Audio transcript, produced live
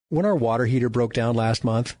When our water heater broke down last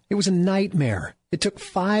month, it was a nightmare. It took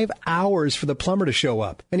 5 hours for the plumber to show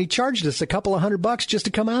up, and he charged us a couple of $100 just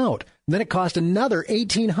to come out. And then it cost another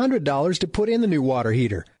 $1,800 to put in the new water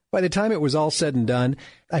heater. By the time it was all said and done,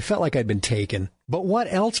 I felt like I'd been taken. But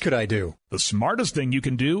what else could I do? The smartest thing you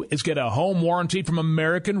can do is get a home warranty from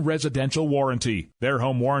American Residential Warranty. Their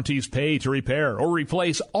home warranties pay to repair or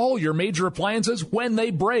replace all your major appliances when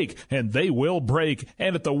they break, and they will break,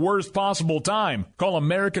 and at the worst possible time. Call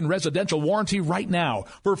American Residential Warranty right now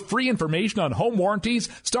for free information on home warranties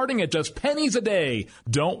starting at just pennies a day.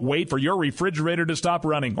 Don't wait for your refrigerator to stop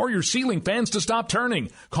running or your ceiling fans to stop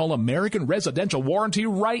turning. Call American Residential Warranty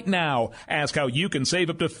right now. Ask how you can save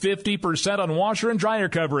up to 50% on washer and dryer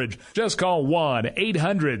coverage. Just call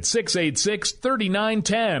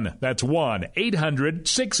 1-800-686-3910. That's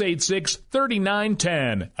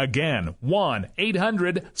 1-800-686-3910. Again,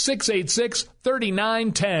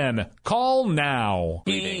 1-800-686-3910. Call now.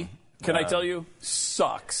 He, can I tell you,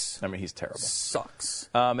 sucks. I mean, he's terrible. Sucks.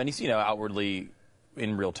 And he's, outwardly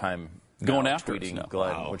in real time going after tweeting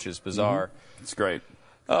Glenn, which is bizarre. Mm-hmm. It's great.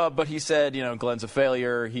 But he said, Glenn's a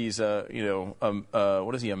failure. He's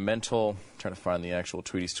what is he, a mental? I'm trying to find the actual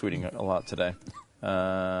tweet. He's tweeting a lot today.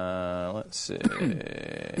 Let's see.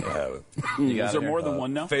 Is there more than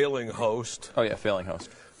one now? Failing host. Oh, yeah, failing host.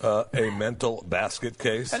 A mental basket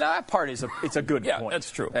case. And that part it's a good point. That's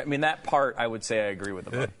true. I mean, that part I would say I agree with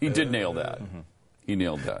him on. He did nail that. Mm-hmm. He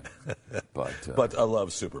nailed that. But I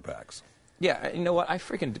love super PACs. Yeah, you know what?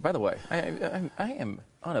 By the way, I am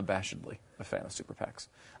unabashedly a fan of super PACs.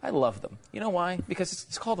 I love them. You know why? Because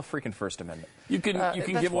it's called the freaking First Amendment. You can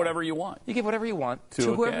give whatever you want. You give whatever you want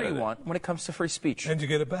to whoever you want when it comes to free speech. And you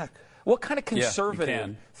get it back. What kind of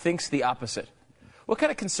conservative thinks the opposite? What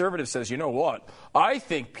kind of conservative says, you know what? I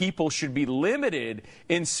think people should be limited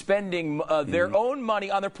in spending their own money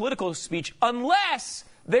on their political speech unless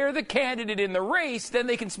they're the candidate in the race, then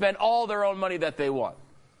they can spend all their own money that they want.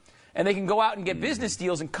 And they can go out and get business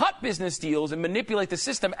deals and cut business deals and manipulate the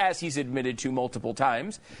system, as he's admitted to multiple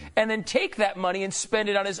times, and then take that money and spend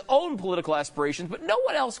it on his own political aspirations. But no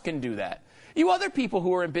one else can do that. You other people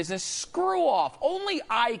who are in business, screw off. Only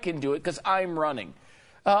I can do it because I'm running.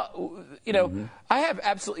 I have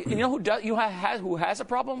absolutely. You know who has a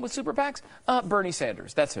problem with super PACs? Bernie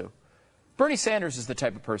Sanders. That's who. Bernie Sanders is the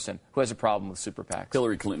type of person who has a problem with super PACs.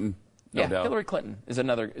 Hillary Clinton. No doubt. Hillary Clinton is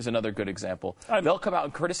another good example. They'll come out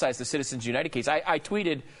and criticize the Citizens United case. I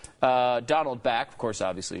tweeted Donald back. Of course,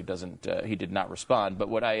 obviously, he did not respond. But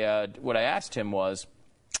what I asked him was,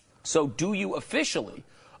 so do you officially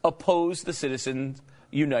oppose the Citizens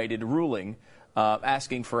United ruling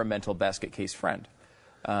asking for a mental basket case friend?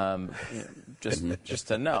 Just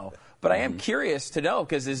to know. But I am curious to know,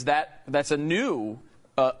 because that's a new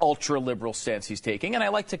ultra-liberal stance he's taking, and I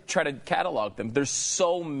like to try to catalog them. There's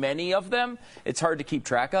so many of them, it's hard to keep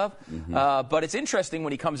track of. But it's interesting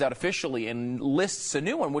when he comes out officially and lists a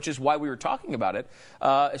new one, which is why we were talking about it.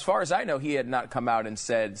 As far as I know, he had not come out and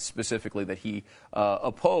said specifically that he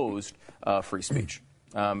opposed free speech,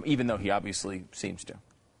 even though he obviously seems to.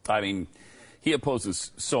 I mean, he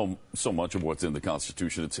opposes so much of what's in the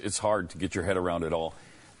Constitution. It's hard to get your head around it all.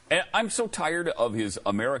 And I'm so tired of his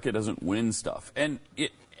America doesn't win stuff. And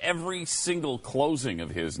every single closing of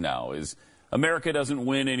his now is America doesn't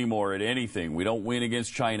win anymore at anything. We don't win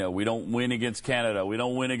against China. We don't win against Canada. We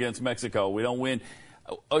don't win against Mexico. We don't win.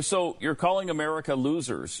 So you're calling America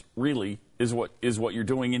losers, really, is what you're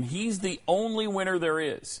doing. And he's the only winner there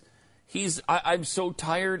is. I'm so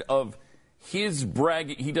tired of his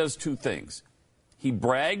bragging. He does two things. He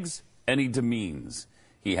brags and he demeans.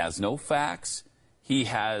 He has no facts. He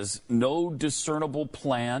has no discernible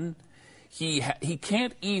plan. He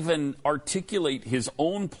can't even articulate his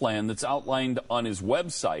own plan that's outlined on his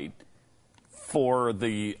website for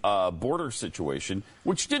the border situation,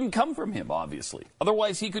 which didn't come from him, obviously.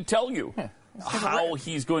 Otherwise, he could tell you how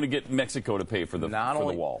he's going to get Mexico to pay for the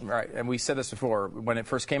wall. Right, and we said this before when it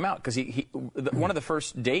first came out, because one of the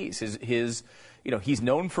first days, he's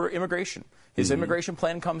known for immigration. His immigration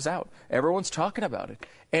plan comes out. Everyone's talking about it.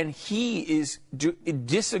 And he is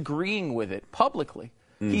disagreeing with it publicly.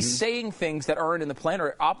 He's saying things that aren't in the plan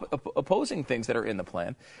or opposing things that are in the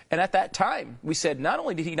plan. And at that time, we said not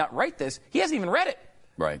only did he not write this, he hasn't even read it.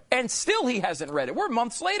 Right. And still he hasn't read it. We're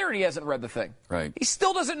months later and he hasn't read the thing. Right. He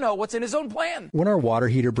still doesn't know what's in his own plan. When our water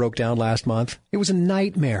heater broke down last month, it was a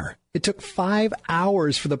nightmare. It took 5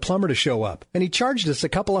 hours for the plumber to show up, and he charged us a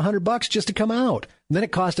couple of $100 just to come out. And then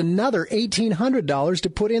it cost another $1,800 to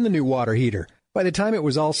put in the new water heater. By the time it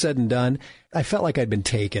was all said and done, I felt like I'd been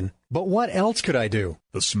taken. But what else could I do?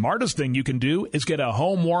 The smartest thing you can do is get a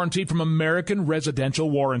home warranty from American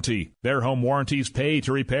Residential Warranty. Their home warranties pay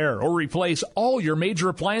to repair or replace all your major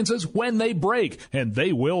appliances when they break, and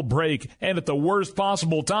they will break, and at the worst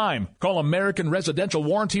possible time. Call American Residential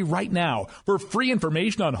Warranty right now for free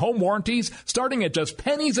information on home warranties starting at just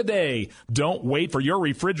pennies a day. Don't wait for your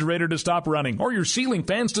refrigerator to stop running or your ceiling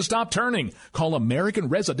fans to stop turning. Call American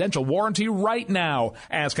Residential Warranty right now.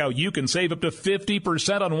 Ask how you can save up to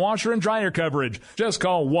 50% on washer and dryer coverage. Just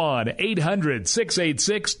call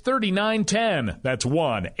 1-800-686-3910. That's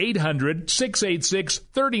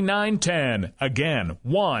 1-800-686-3910. Again,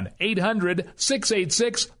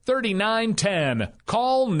 1-800-686-3910.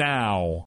 Call now.